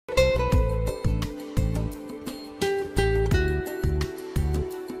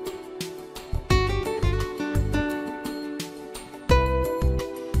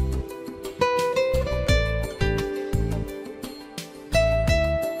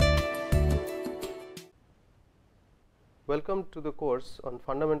Welcome to the course on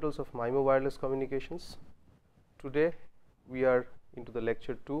Fundamentals of MIMO Wireless Communications. Today we are into the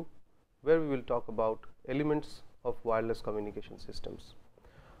lecture 2, where we will talk about elements of wireless communication systems.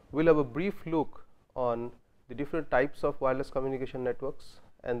 We will have a brief look on the different types of wireless communication networks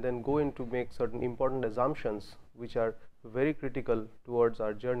and then go into make certain important assumptions which are very critical towards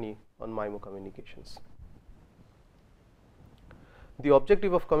our journey on MIMO communications. The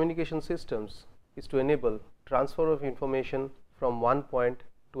objective of communication systems is to enable transfer of information from one point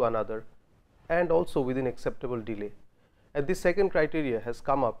to another and also within acceptable delay. And this second criteria has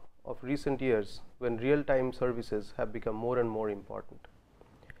come up of recent years when real-time services have become more and more important.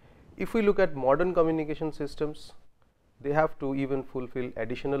 If we look at modern communication systems, they have to even fulfill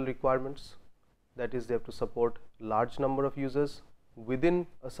additional requirements, that is, they have to support large number of users within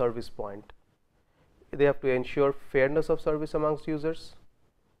a service point. They have to ensure fairness of service amongst users.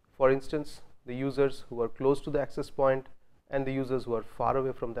 For instance, the users who are close to the access point and the users who are far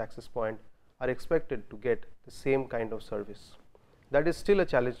away from the access point are expected to get the same kind of service. That is still a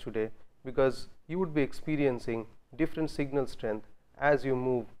challenge today because you would be experiencing different signal strength as you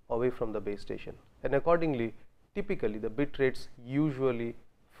move away from the base station, and accordingly typically the bit rates usually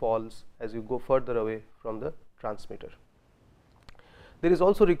falls as you go further away from the transmitter. There is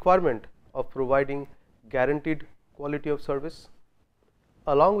also requirement of providing guaranteed quality of service.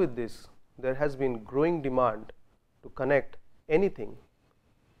 Along with this, there has been growing demand to connect anything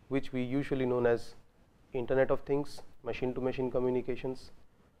which we usually known as Internet of Things, machine to machine communications.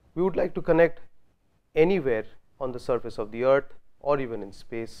 We would like to connect anywhere on the surface of the earth or even in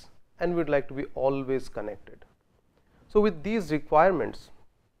space, and we would like to be always connected. So with these requirements,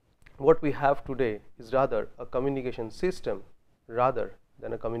 what we have today is rather a communication system rather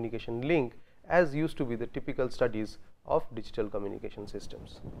than a communication link, as used to be the typical studies of digital communication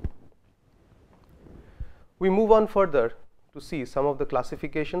systems. We move on further to see some of the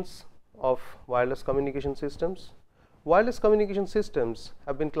classifications of wireless communication systems. Wireless communication systems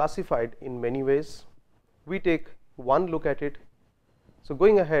have been classified in many ways. We take one look at it. So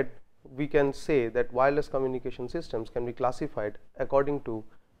going ahead, we can say that wireless communication systems can be classified according to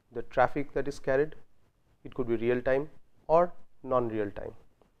the traffic that is carried. It could be real time or non-real time.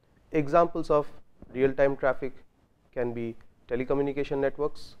 Examples of real-time traffic can be telecommunication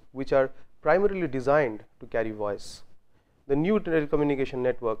networks, which are primarily designed to carry voice. The new telecommunication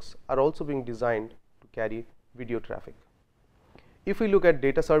networks are also being designed to carry video traffic. If we look at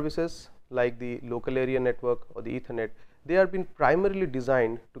data services like the local area network or the Ethernet, they are being primarily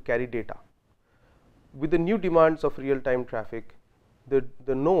designed to carry data. With the new demands of real-time traffic,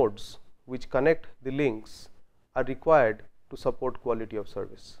 the nodes which connect the links are required to support quality of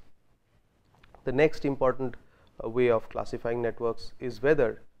service. The next important way of classifying networks is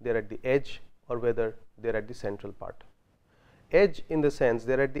whether they are at the edge or whether they are at the central part. Edge in the sense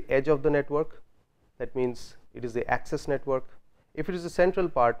they are at the edge of the network, that means it is the access network. If it is the central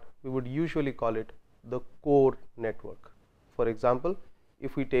part, we would usually call it the core network. For example,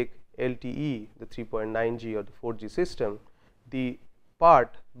 if we take LTE, the 3.9G or the 4G system, the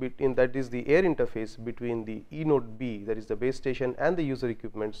part between, that is the air interface between the E node B, that is the base station, and the user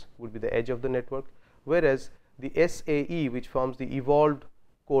equipments would be the edge of the network, whereas the SAE, which forms the evolved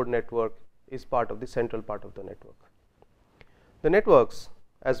core network, is part of the central part of the network. The networks,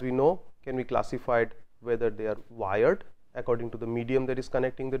 as we know, can be classified whether they are wired according to the medium that is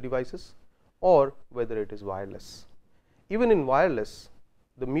connecting the devices or whether it is wireless. Even in wireless,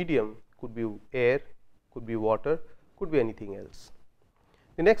 the medium could be air, could be water, could be anything else.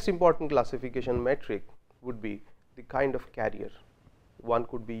 The next important classification metric would be the kind of carrier. One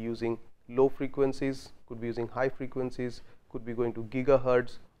could be using low frequencies, could be using high frequencies, could be going to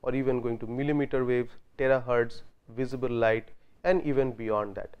gigahertz or even going to millimeter wave, terahertz, visible light, and even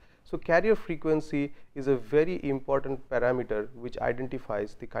beyond that. So carrier frequency is a very important parameter which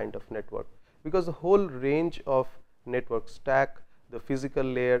identifies the kind of network, because the whole range of network stack, the physical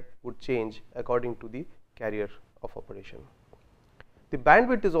layer would change according to the carrier of operation. The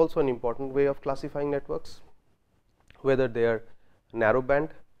bandwidth is also an important way of classifying networks, whether they are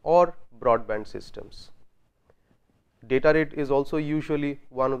narrowband or broadband systems. Data rate is also usually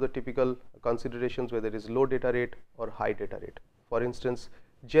one of the typical considerations, whether it is low data rate or high data rate. For instance,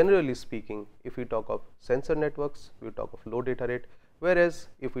 generally speaking, if we talk of sensor networks, we talk of low data rate, whereas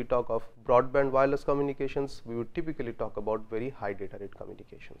if we talk of broadband wireless communications, we would typically talk about very high data rate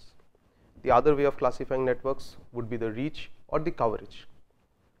communications. The other way of classifying networks would be the reach or the coverage.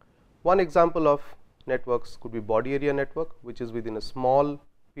 One example of networks could be body area network, which is within a small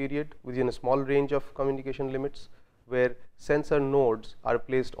period, within a small range of communication limits, where sensor nodes are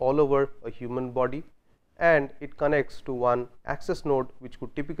placed all over a human body and it connects to one access node which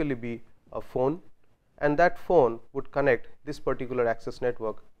could typically be a phone, and that phone would connect this particular access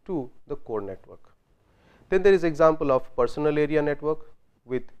network to the core network. Then there is example of personal area network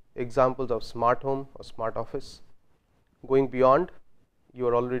with examples of smart home or smart office. Going beyond, you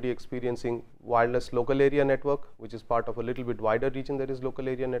are already experiencing wireless local area network, which is part of a little bit wider region, that is local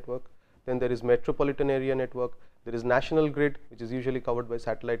area network. Then there is metropolitan area network, there is national grid, which is usually covered by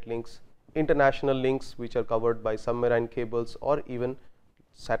satellite links, international links which are covered by submarine cables or even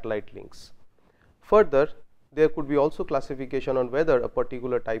satellite links. Further, there could be also classification on whether a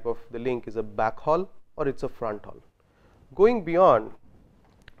particular type of the link is a backhaul or it's a front haul. Going beyond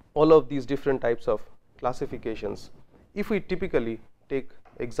all of these different types of classifications, if we typically take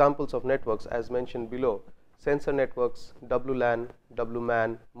examples of networks as mentioned below, sensor networks, WLAN,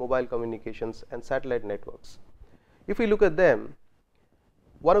 WMAN, mobile communications and satellite networks. If we look at them,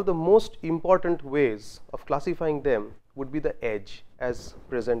 one of the most important ways of classifying them would be the edge as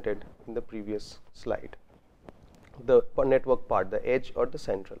presented in the previous slide. The network part, the edge or the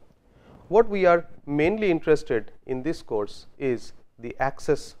central. What we are mainly interested in this course is the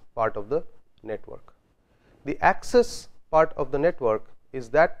access part of the network. The access part of the network is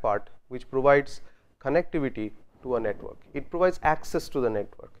that part which provides connectivity to a network. It provides access to the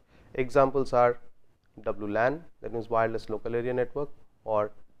network. Examples are WLAN, that means wireless local area network,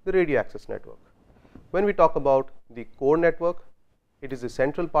 or the radio access network. When we talk about the core network, it is the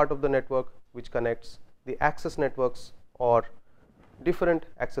central part of the network which connects the access networks or different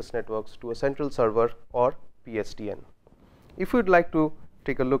access networks to a central server or PSTN. If you would like to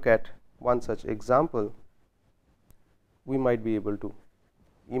take a look at one such example, we might be able to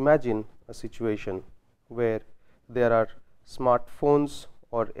imagine a situation where there are smartphones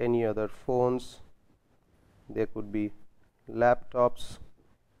or any other phones, there could be laptops,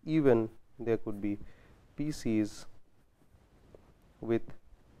 even there could be PCs with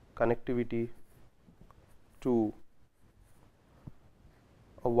connectivity to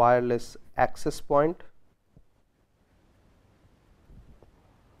a wireless access point.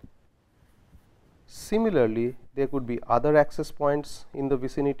 Similarly, there could be other access points in the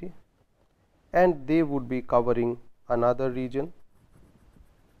vicinity and they would be covering another region.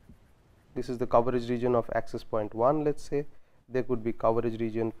 This is the coverage region of access point 1, let us say. There could be coverage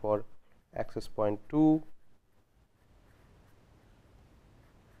region for access point 2,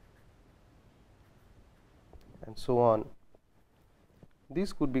 and so on.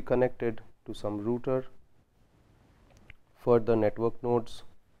 These could be connected to some router, further network nodes.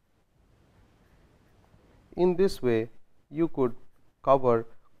 In this way, you could cover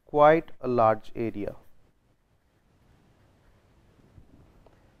quite a large area.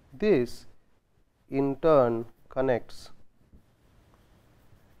 This in turn connects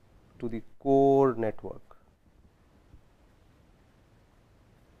to the core network.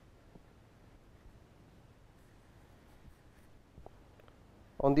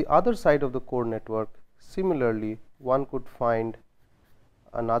 On the other side of the core network, similarly, one could find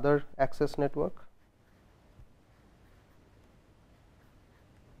another access network.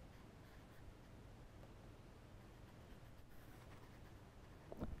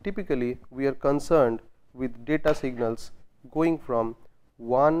 Typically, we are concerned with data signals going from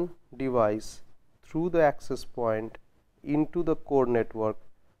one device through the access point into the core network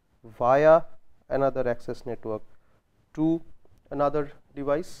via another access network to another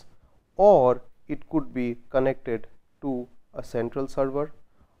device, or it could be connected to a central server,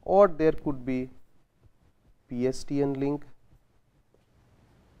 or there could be PSTN link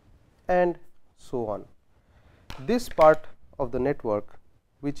and so on. This part of the network,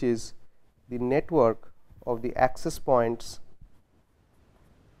 which is the network of the access points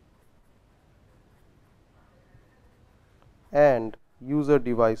and user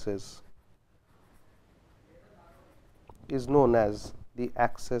devices, is known as the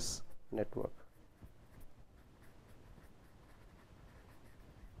access network.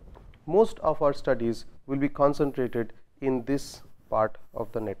 Most of our studies will be concentrated in this part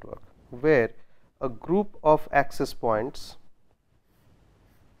of the network, where a group of access points,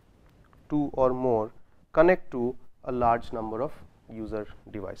 two or more, connect to a large number of user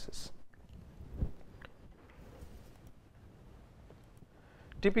devices.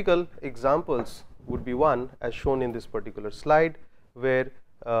 Typical examples would be one as shown in this particular slide, where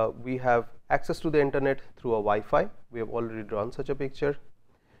we have access to the internet through a Wi-Fi. We have already drawn such a picture.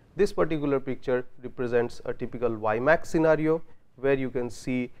 This particular picture represents a typical WiMAX scenario, where you can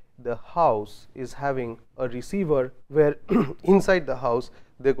see the house is having a receiver where inside the house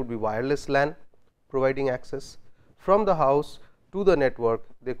there could be wireless LAN providing access. From the house to the network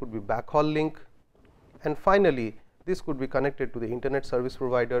there could be backhaul link, And finally, this could be connected to the internet service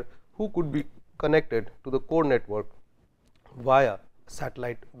provider, who could be connected to the core network via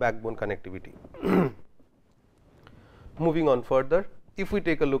satellite backbone connectivity. Moving on further, if we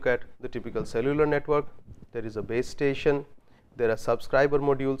take a look at the typical cellular network, there is a base station, there are subscriber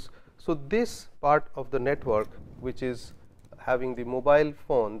modules. So, this part of the network, which is having the mobile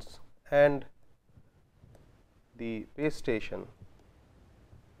phones and the base station,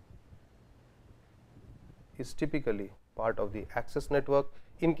 is typically part of the access network.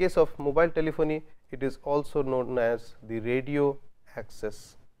 In case of mobile telephony, it is also known as the radio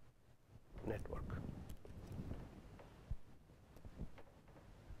access network.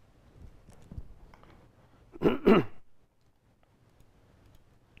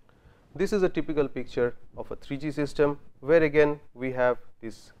 This is a typical picture of a 3G system, where again we have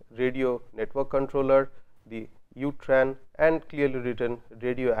this radio network controller, the UTRAN, and clearly written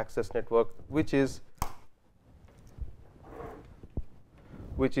radio access network, which is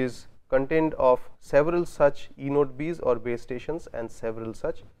contained of several such eNode Bs or base stations and several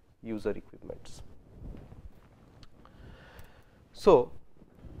such user equipments. So,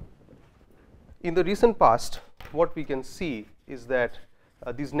 in the recent past, what we can see is that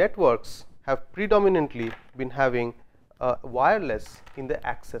these networks have predominantly been having wireless in the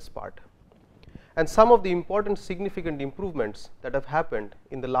access part, and some of the important significant improvements that have happened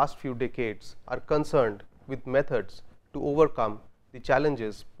in the last few decades are concerned with methods to overcome the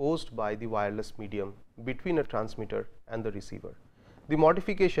challenges posed by the wireless medium between a transmitter and the receiver. The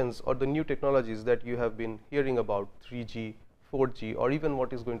modifications or the new technologies that you have been hearing about, 3G, 4G, or even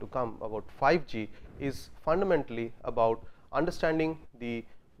what is going to come about 5G, is fundamentally about understanding the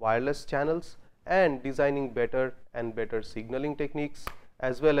wireless channels and designing better and better signaling techniques,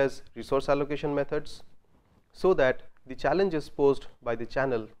 as well as resource allocation methods, so that the challenges posed by the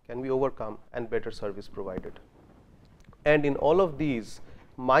channel can be overcome and better service provided. And in all of these,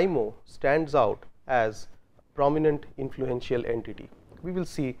 MIMO stands out as prominent influential entity. We will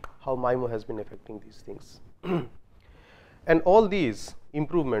see how MIMO has been affecting these things. And all these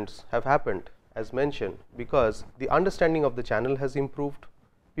improvements have happened, as mentioned, because the understanding of the channel has improved,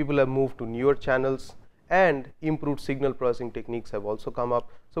 people have moved to newer channels, and improved signal processing techniques have also come up.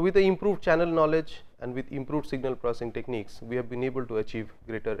 So, with the improved channel knowledge and with improved signal processing techniques, we have been able to achieve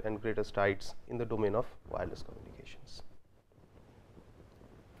greater and greater strides in the domain of wireless communications.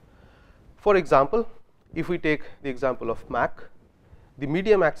 For example, if we take the example of MAC, the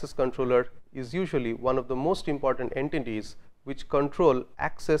medium access controller is usually one of the most important entities which control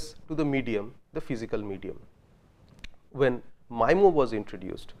access to the medium, the physical medium. When MIMO was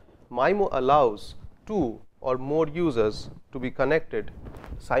introduced, MIMO allows 2 or more users to be connected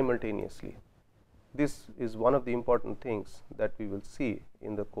simultaneously. This is one of the important things that we will see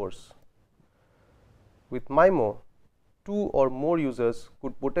in the course. With MIMO, 2 or more users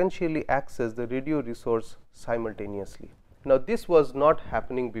could potentially access the radio resource simultaneously. Now, this was not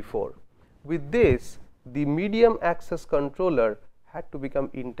happening before. With this, the medium access controller had to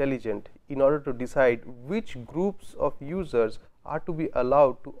become intelligent in order to decide which groups of users are to be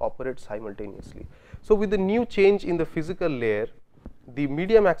allowed to operate simultaneously. So, with the new change in the physical layer, the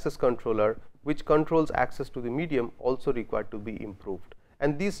medium access controller, which controls access to the medium, also required to be improved,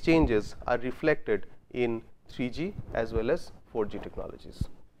 and these changes are reflected in 3G as well as 4G technologies.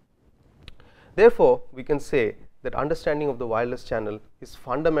 Therefore, we can say that understanding of the wireless channel is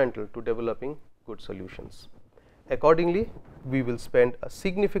fundamental to developing good solutions. Accordingly, we will spend a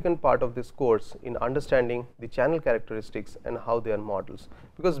significant part of this course in understanding the channel characteristics and how they are models,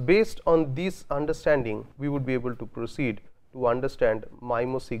 because based on this understanding, we would be able to proceed to understand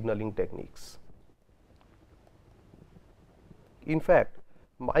MIMO signaling techniques. In fact,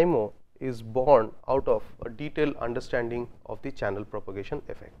 MIMO is born out of a detailed understanding of the channel propagation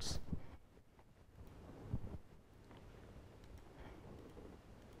effects.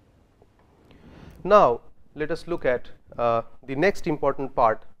 Now, let us look at the next important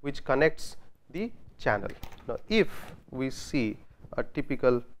part, which connects the channel. Now, if we see a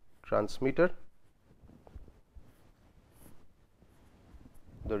typical transmitter,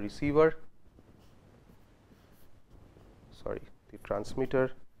 the receiver, the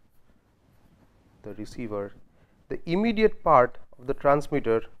transmitter, the receiver, the immediate part of the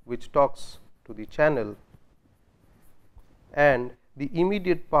transmitter which talks to the channel, and the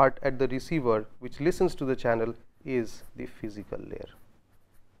immediate part at the receiver which listens to the channel is the physical layer.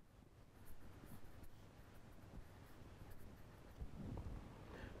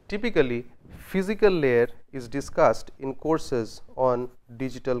 Typically, physical layer is discussed in courses on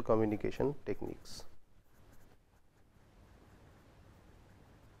digital communication techniques.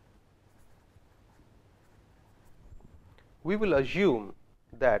 we will assume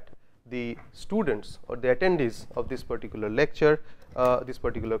that the students or the attendees of this particular lecture, this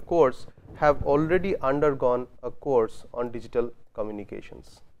particular course, have already undergone a course on digital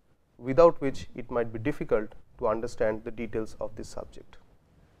communications, without which it might be difficult to understand the details of this subject.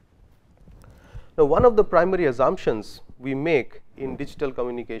 Now, one of the primary assumptions we make in digital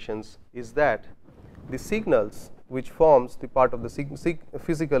communications is that the signals which forms the part of the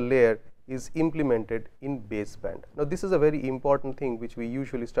physical layer is implemented in baseband. Now, this is a very important thing which we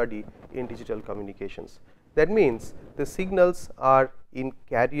usually study in digital communications. That means the signals are in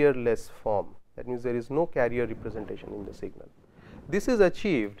carrierless form. That means there is no carrier representation in the signal. This is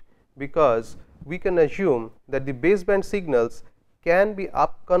achieved because we can assume that the baseband signals can be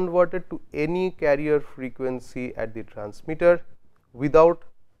up converted to any carrier frequency at the transmitter without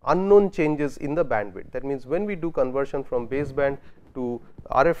unknown changes in the bandwidth. That means when we do conversion from baseband to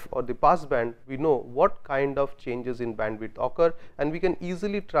RF or the passband, we know what kind of changes in bandwidth occur, and we can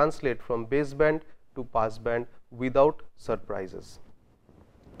easily translate from baseband to passband without surprises.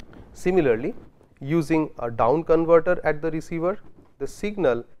 Similarly, using a down converter at the receiver, the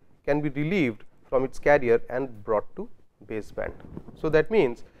signal can be relieved from its carrier and brought to baseband. So, that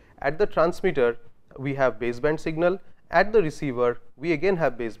means at the transmitter we have baseband signal, at the receiver we again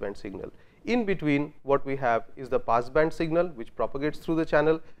have baseband signal. In between, what we have is the passband signal which propagates through the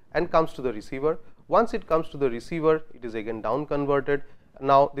channel and comes to the receiver. Once it comes to the receiver, it is again down converted.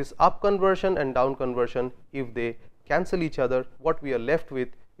 Now, this up conversion and down conversion, if they cancel each other, what we are left with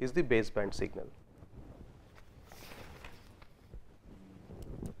is the baseband signal.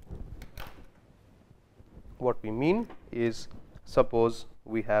 What we mean is, suppose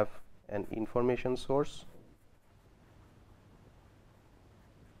we have an information source,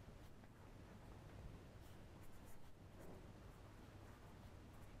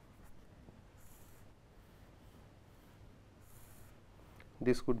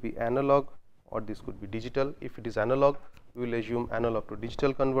 this could be analog or this could be digital. If it is analog, we will assume analog to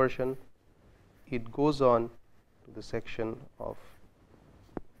digital conversion. It goes on to the section of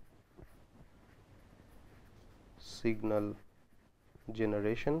signal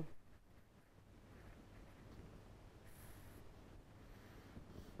generation,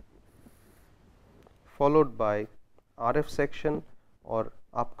 followed by RF section or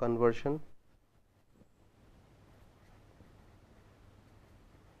up conversion,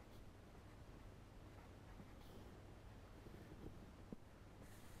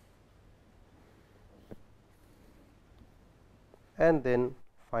 and then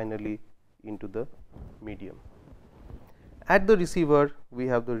finally into the medium. At the receiver, we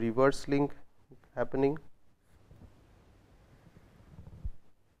have the reverse link happening.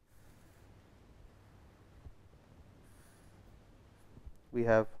 We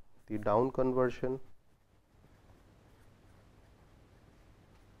have the down conversion,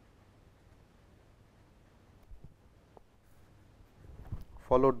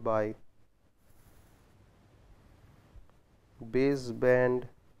 followed by baseband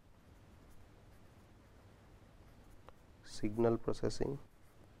signal processing,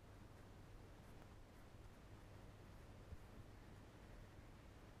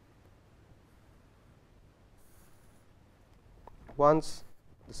 once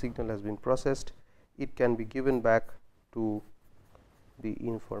the signal has been processed, it can be given back to the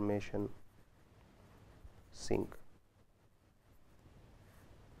information sink.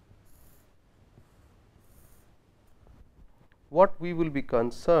 What we will be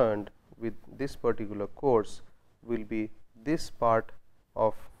concerned with this particular course will be this part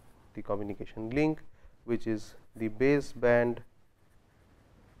of the communication link, which is the baseband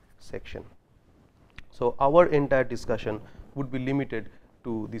section. So, our entire discussion would be limited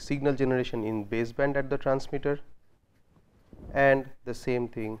to the signal generation in baseband at the transmitter and the same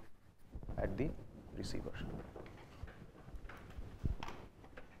thing at the receiver.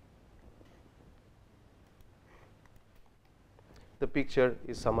 The picture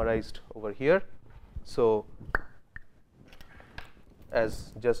is summarized over here. So,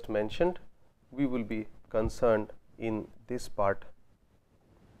 as just mentioned, we will be concerned in this part,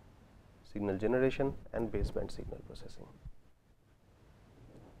 signal generation and baseband signal processing.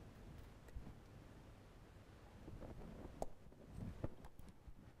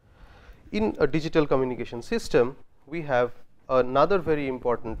 In a digital communication system, we have another very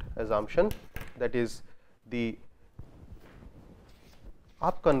important assumption, that is the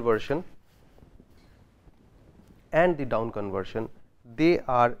up conversion and the down conversion, they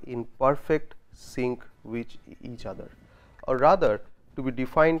are in perfect sync with each other, or rather, to be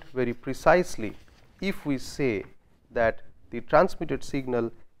defined very precisely, if we say that the transmitted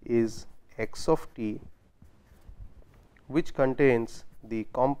signal is x of t, which contains the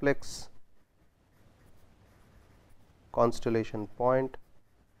complex constellation point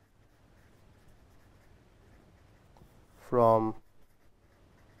from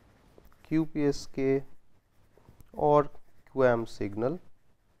QPSK or QAM signal.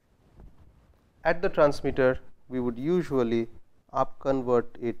 At the transmitter, we would usually upconvert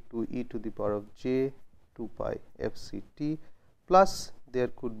it to e to the power of j 2 pi FCT, plus there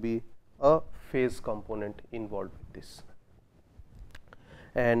could be a phase component involved with this.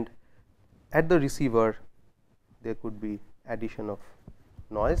 And at the receiver, there could be addition of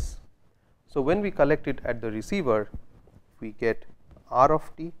noise. So, when we collect it at the receiver, we get R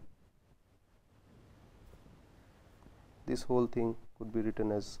of t. This whole thing could be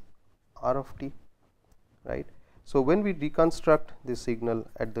written as R of t, right. So, when we reconstruct the signal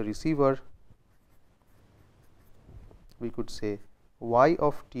at the receiver, we could say y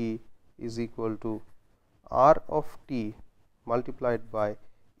of t is equal to R of t multiplied by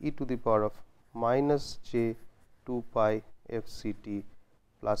e to the power of minus j 2 pi FCT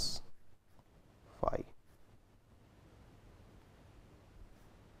plus phi.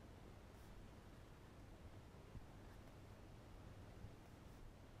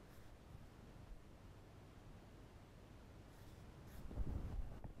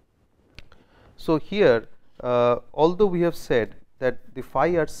 So, here although we have said that the phi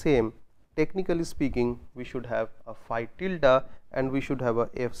are same, technically speaking we should have a phi tilde and we should have a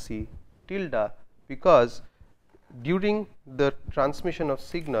FC tilde, because during the transmission of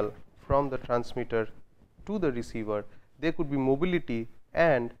signal from the transmitter to the receiver, there could be mobility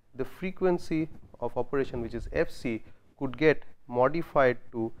and the frequency of operation, which is FC, could get modified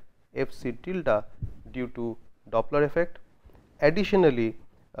to FC tilde due to Doppler effect. Additionally,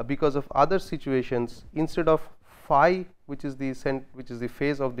 because of other situations, instead of phi, which is the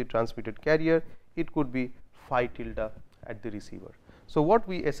phase of the transmitted carrier, it could be phi tilde at the receiver. So, what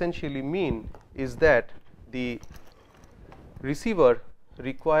we essentially mean is that the receiver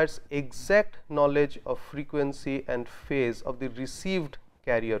requires exact knowledge of frequency and phase of the received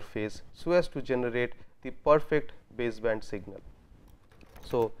carrier phase, so as to generate the perfect baseband signal.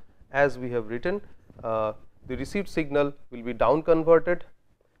 So, as we have written, the received signal will be down converted,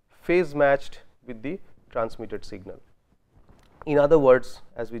 phase matched with the transmitted signal. In other words,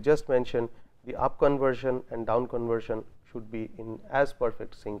 as we just mentioned, the up conversion and down conversion should be in as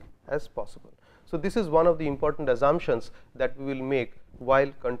perfect sync as possible. So, this is one of the important assumptions that we will make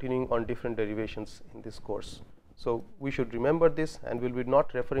while continuing on different derivations in this course. So, we should remember this, and we will be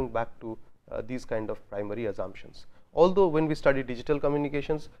not referring back to these kind of primary assumptions. Although when we study digital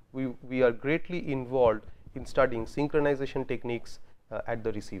communications, we are greatly involved in studying synchronization techniques at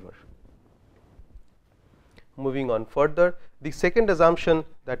the receiver. Moving on further, the second assumption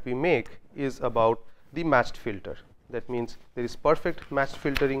that we make is about the matched filter. That means there is perfect matched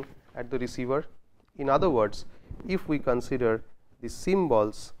filtering at the receiver. In other words, if we consider the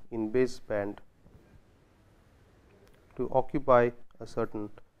symbols in baseband to occupy a certain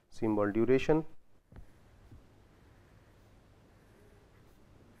symbol duration,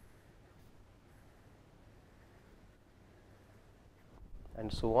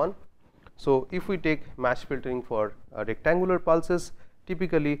 and so on. So, if we take match filtering for rectangular pulses,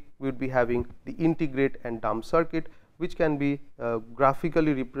 typically we would be having the integrate and dump circuit, which can be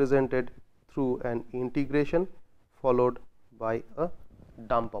graphically represented through an integration followed by a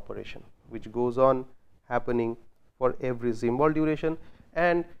dump operation, which goes on happening for every symbol duration,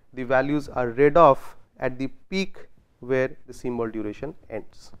 and the values are read off at the peak where the symbol duration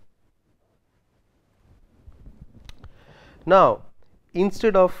ends. Now,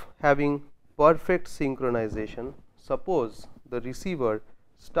 instead of having perfect synchronization, suppose the receiver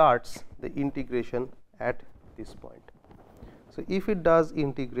starts the integration at this point. So, if it does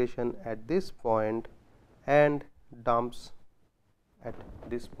integration at this point and dumps at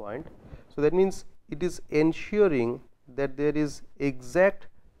this point, so that means it is ensuring that there is exact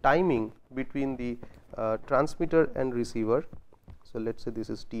timing between the transmitter and receiver. So, let us say this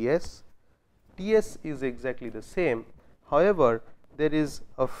is TS. TS is exactly the same. However, there is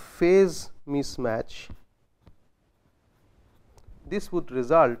a phase mismatch. This would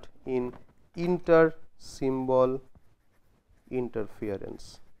result in inter-symbol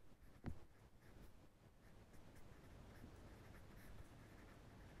interference.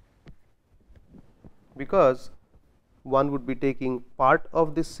 Because one would be taking part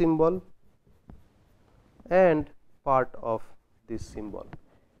of this symbol and part of this symbol.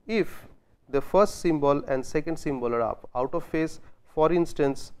 If the first symbol and second symbol are out of phase, for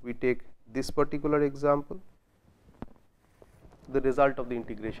instance, we take this particular example, the result of the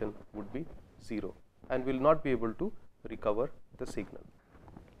integration would be 0 and will not be able to recover the signal.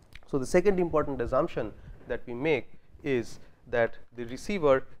 So, the second important assumption that we make is that the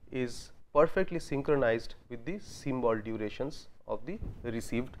receiver is perfectly synchronized with the symbol durations of the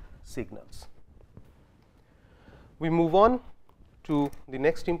received signals. We move on to the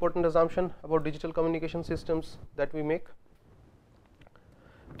next important assumption about digital communication systems that we make.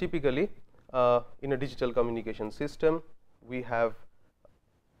 Typically, in a digital communication system, we have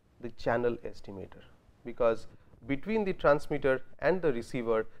the channel estimator, because between the transmitter and the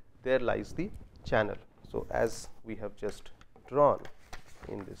receiver there lies the channel. So, as we have just drawn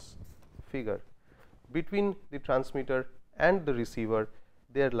in this figure, between the transmitter and the receiver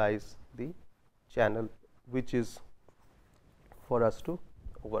there lies the channel, which is for us to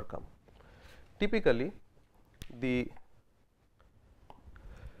overcome. Typically, there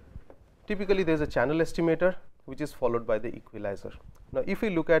is a channel estimator which is followed by the equalizer. Now, if we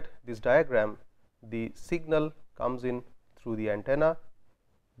look at this diagram, the signal comes in through the antenna,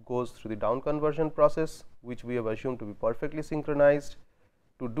 goes through the down conversion process, which we have assumed to be perfectly synchronized.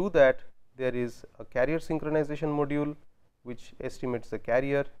 To do that, there is a carrier synchronization module which estimates the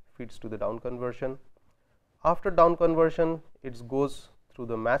carrier, feeds to the down conversion. After down conversion, it goes through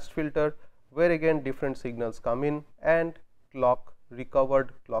the matched filter, where again different signals come in and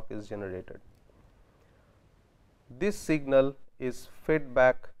recovered clock is generated. This signal is fed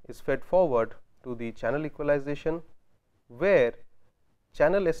forward to the channel equalization, where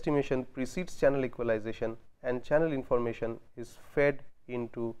channel estimation precedes channel equalization and channel information is fed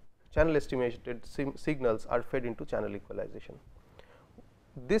into channel estimated signals are fed into channel equalization.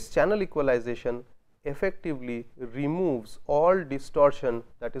 This channel equalization effectively removes all distortion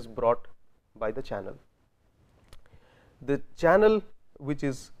that is brought by the channel. The channel which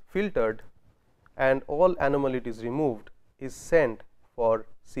is filtered and all anomaly is removed is sent for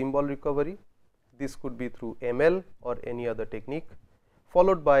symbol recovery. This could be through ML or any other technique,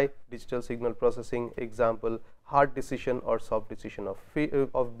 followed by digital signal processing, example hard decision or soft decision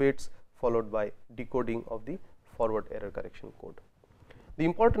of bits, followed by decoding of the forward error correction code. The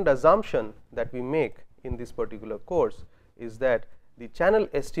important assumption that we make in this particular course is that the channel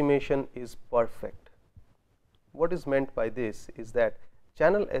estimation is perfect. What is meant by this is that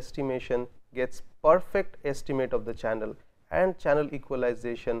channel estimation gets perfect estimate of the channel and channel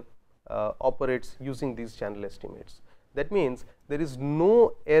equalization operates using these channel estimates. That means there is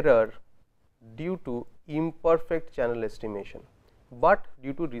no error due to imperfect channel estimation, but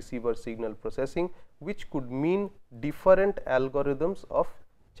due to receiver signal processing, which could mean different algorithms of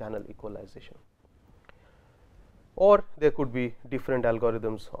channel equalization, or there could be different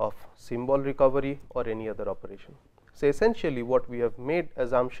algorithms of symbol recovery or any other operation. So, essentially what we have made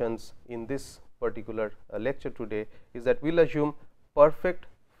assumptions in this particular lecture today is that we will assume perfect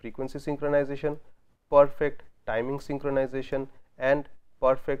frequency synchronization, perfect timing synchronization and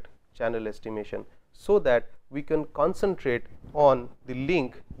perfect channel estimation, so that we can concentrate on the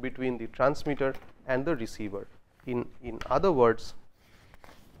link between the transmitter and the receiver. In other words,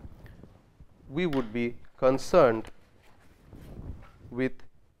 we would be concerned with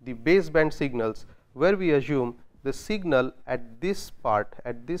the baseband signals, where we assume the signal at this part,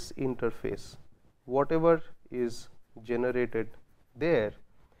 at this interface, whatever is generated there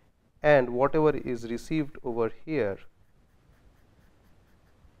and whatever is received over here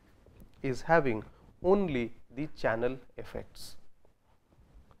is having only the channel effects.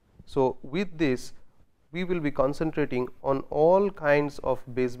 So, with this we will be concentrating on all kinds of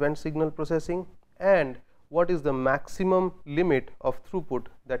baseband signal processing and what is the maximum limit of throughput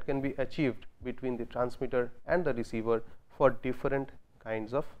that can be achieved between the transmitter and the receiver for different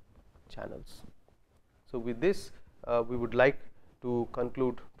kinds of channels. So, with this we would like to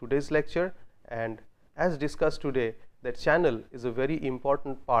conclude today's lecture, and as discussed today, that channel is a very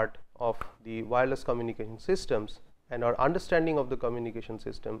important part of the wireless communication systems, and our understanding of the communication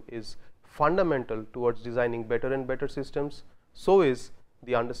system is fundamental towards designing better and better systems. So is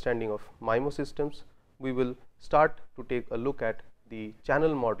the understanding of MIMO systems. We will start to take a look at the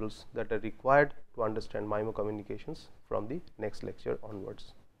channel models that are required to understand MIMO communications from the next lecture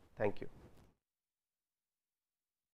onwards. Thank you.